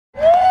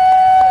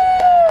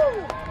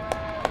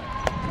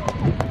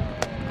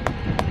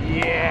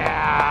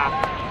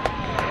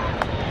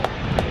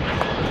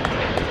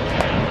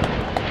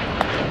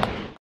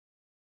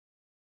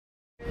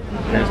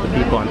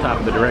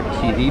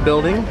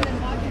building,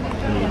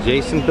 and the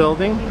adjacent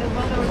building,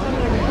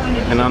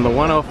 and on the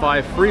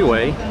 105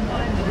 freeway,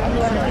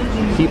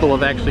 people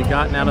have actually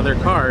gotten out of their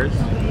cars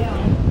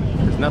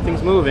because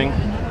nothing's moving,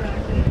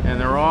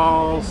 and they're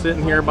all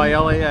sitting here by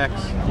LAX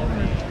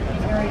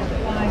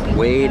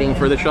waiting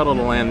for the shuttle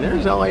to land.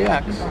 There's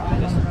LAX.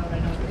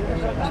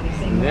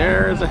 And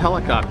there's a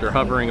helicopter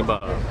hovering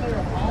above.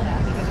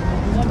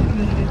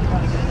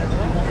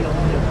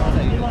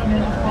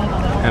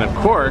 And of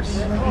course,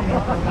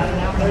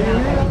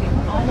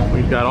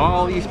 we've got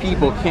all these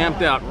people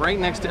camped out right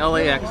next to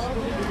LAX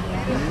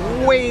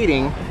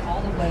waiting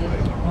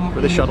for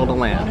the shuttle to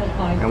land.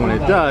 And when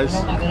it does,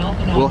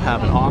 we'll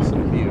have an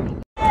awesome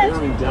view.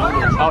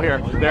 Oh, here,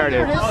 there it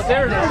is. Oh,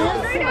 there it is.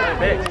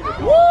 Big.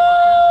 Woo!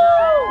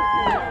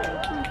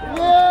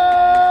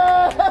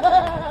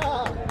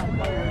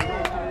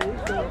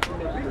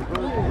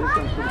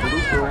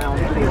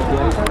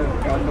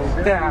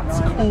 That's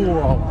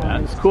cool.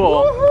 That's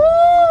cool.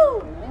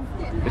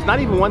 It's not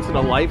even once in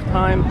a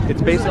lifetime.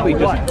 It's basically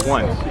just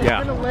once. Yeah.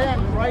 It's gonna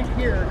land right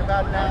here in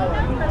about an hour.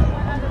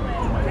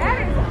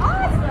 That is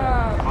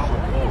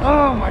awesome.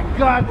 Oh my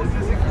God, this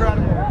is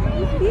incredible.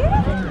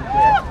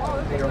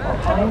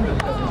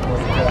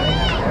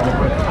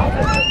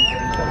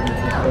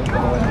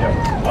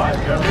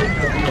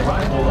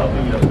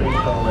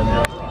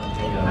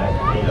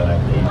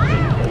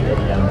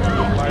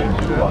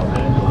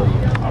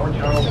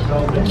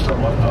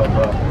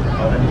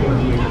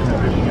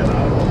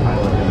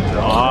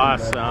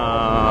 Awesome.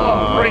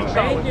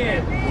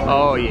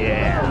 Oh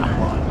yeah.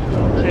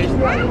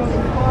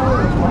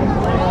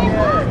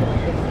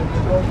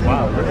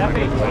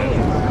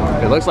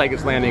 It looks like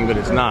it's landing, but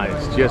it's not.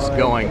 It's just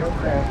going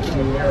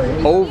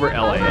over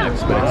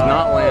LAX, but it's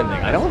not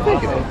landing. I don't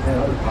think it is.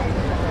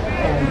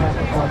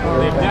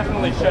 They've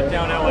definitely shut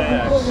down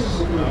LAX.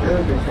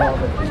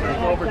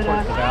 Over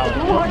towards the valley.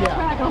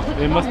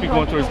 They must be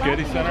going towards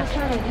Getty Center.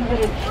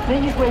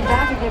 Then he's way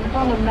back again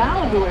from the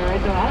Malibu area,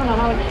 so I don't know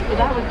how it,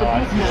 that was the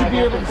beach. You should be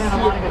able to see it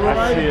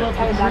right above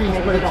the trees,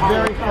 but it's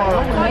very far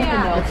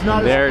away. It's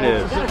not there it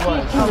is.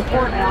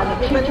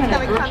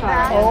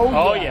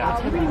 Oh yeah.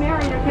 They're pretty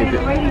merry, they're kind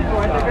of waiting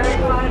for it, they're very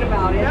excited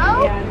about it.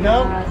 No?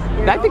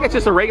 I think it's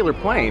just a regular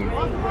plane.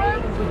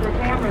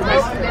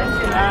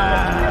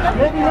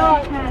 Maybe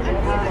not.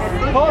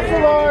 False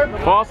alarm.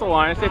 False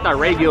alarm. It's just a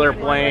regular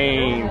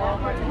plane.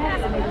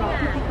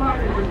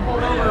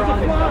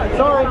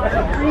 Sorry.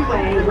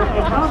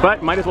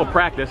 But might as well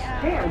practice. This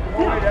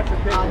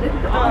is on the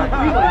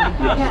freeway,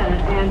 you can,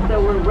 and so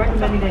we're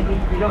recommending that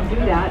you don't do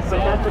that, but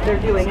that's what they're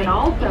doing. And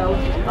also,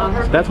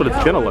 That's what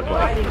it's gonna look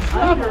like.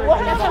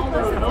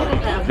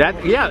 That,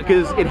 yeah,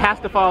 because it has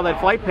to follow that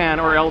flight plan,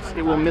 or else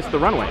it will miss the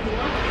runway.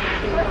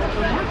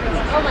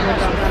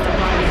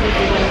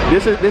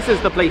 This is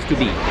the place to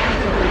be.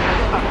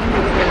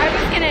 I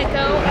was gonna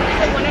go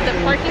to one of the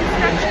parking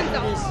structures.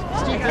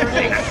 Steve, there it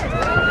is.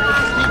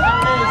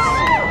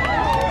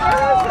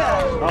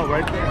 Oh,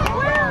 right there.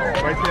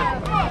 Right there.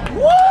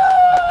 Woo!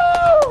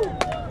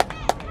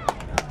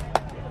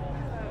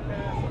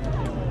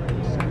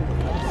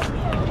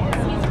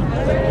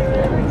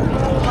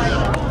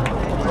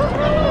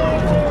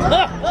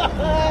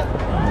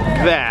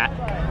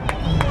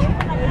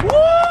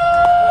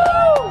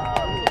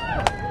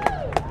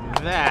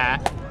 That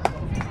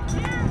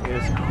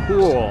is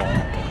cool.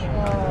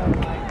 Oh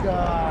my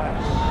gosh.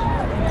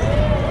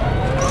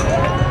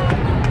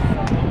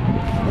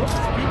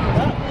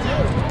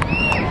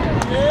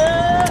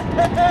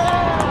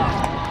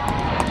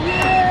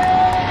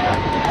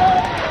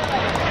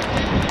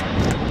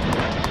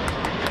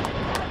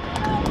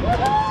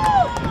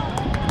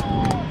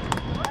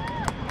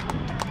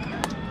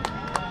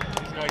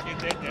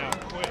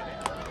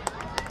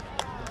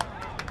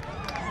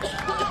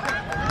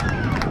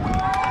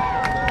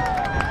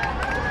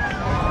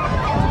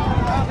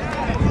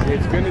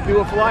 It's going to do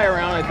a fly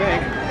around, I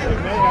think.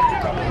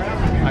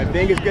 I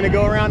think it's going to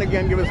go around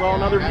again, give us all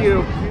another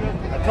view.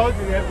 I told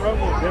you that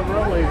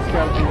runway is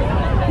got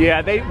to be.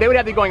 Yeah, they would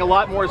have to be going a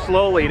lot more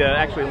slowly to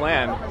actually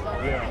land.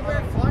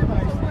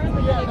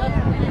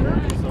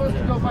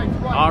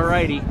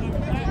 Alrighty.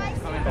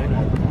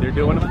 They're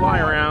doing a fly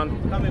around.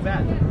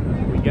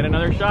 We get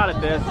another shot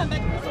at this.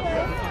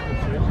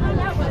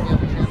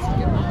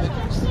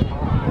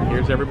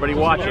 Here's everybody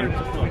watching.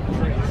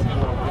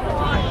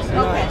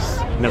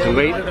 And as we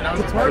wait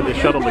for the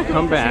shuttle to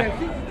come back,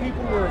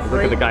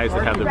 look at the guys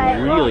that have the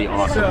really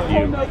awesome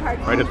view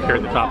right up here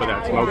at the top of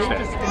that smokestack.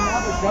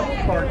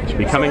 It should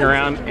be coming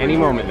around any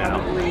moment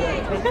now.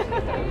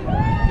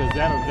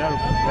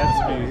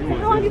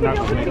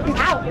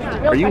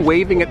 Are you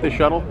waving at the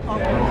shuttle?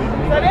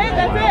 That's it,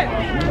 that's it.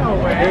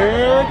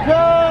 Here it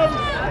comes!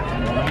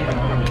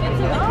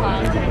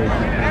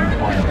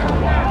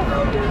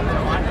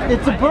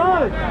 It's a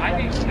bird!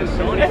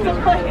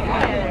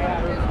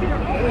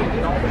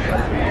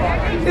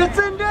 It's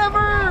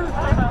Endeavour!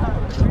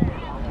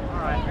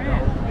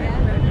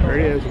 There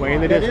it is, way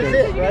in the distance. That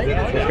is it,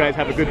 right? These guys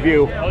have a good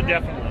view. Oh,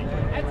 definitely.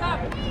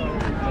 Incoming!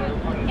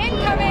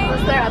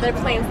 There are other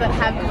planes that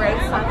have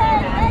growths on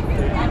them.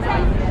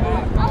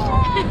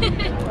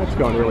 That's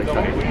going really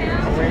tight.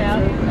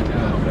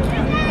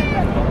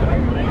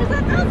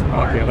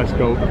 Okay, let's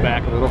go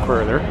back a little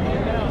further.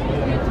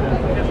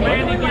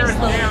 Landing gear is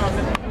down.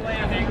 This is the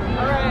landing.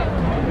 Alright.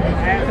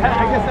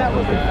 I guess that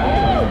was it.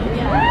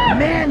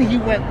 Man, he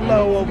went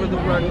low over the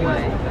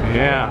runway.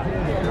 Yeah.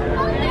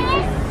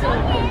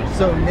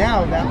 So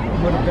now that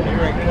would have been a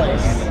great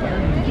place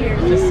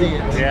to see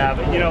it. Yeah,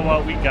 but you know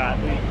what? We got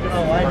it.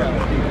 Oh, I know.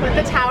 With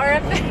the tower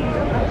up there.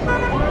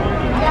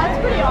 Yeah, it's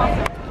pretty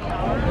awesome.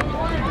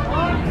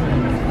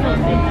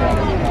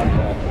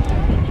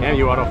 And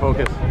you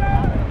autofocus.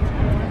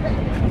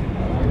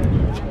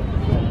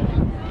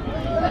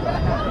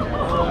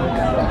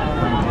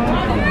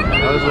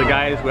 Those are the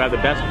guys who have the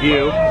best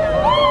view.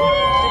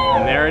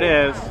 And there it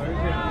is.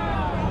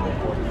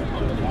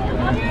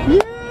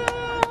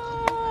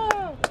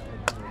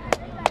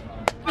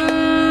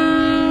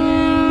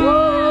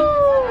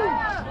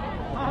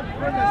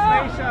 For the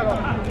Space Shuttle.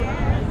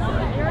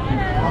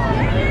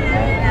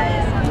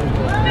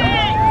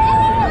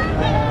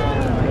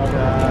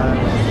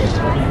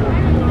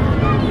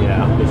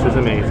 Yeah, this is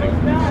amazing.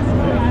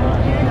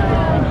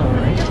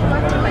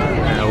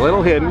 A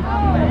little hidden,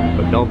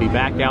 but they'll be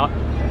back out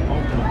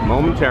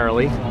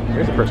momentarily.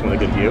 Here's a person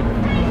with a good view.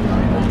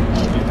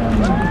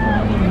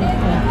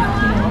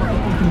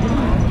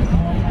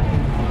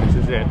 This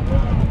is it.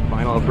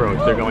 Final approach.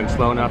 They're going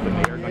slow enough and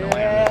they are going to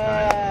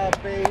land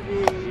this time.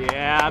 Baby.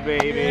 Yeah,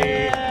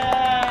 baby.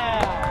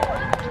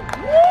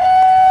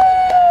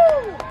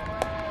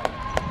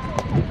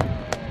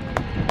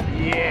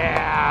 Yeah.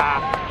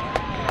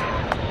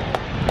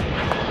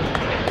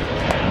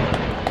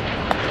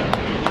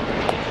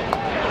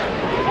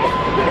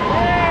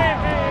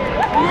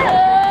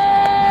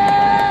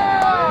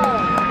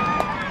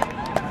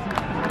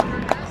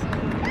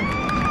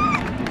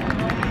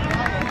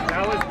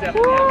 That was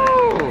definitely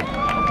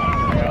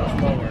that was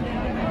lower.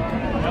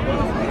 That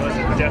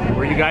was definitely.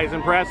 Were you guys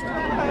impressed?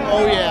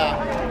 Oh yeah.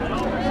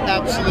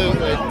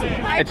 Absolutely.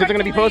 And since I'm going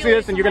to be posting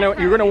this, and you're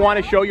going to want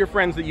to show your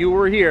friends that you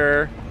were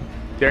here.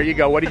 There you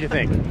go. What did you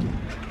think?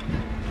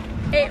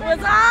 It was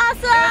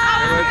awesome!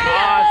 It was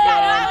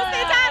awesome. That was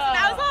fantastic!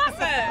 That was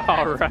awesome!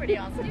 All right. Pretty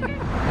awesome.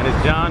 And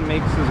as John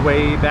makes his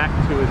way back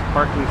to his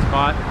parking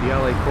spot at the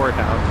LA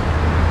courthouse,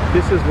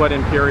 this is what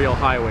Imperial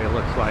Highway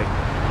looks like.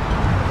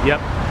 Yep,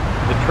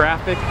 the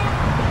traffic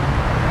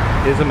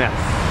is a mess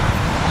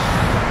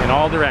in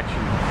all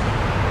directions.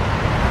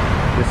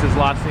 This is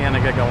La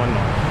Cienega going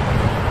north.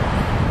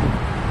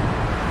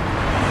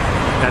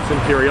 That's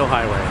Imperial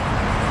Highway.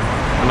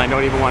 And I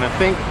don't even want to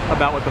think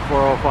about what the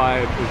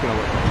 405 is going to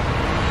look like.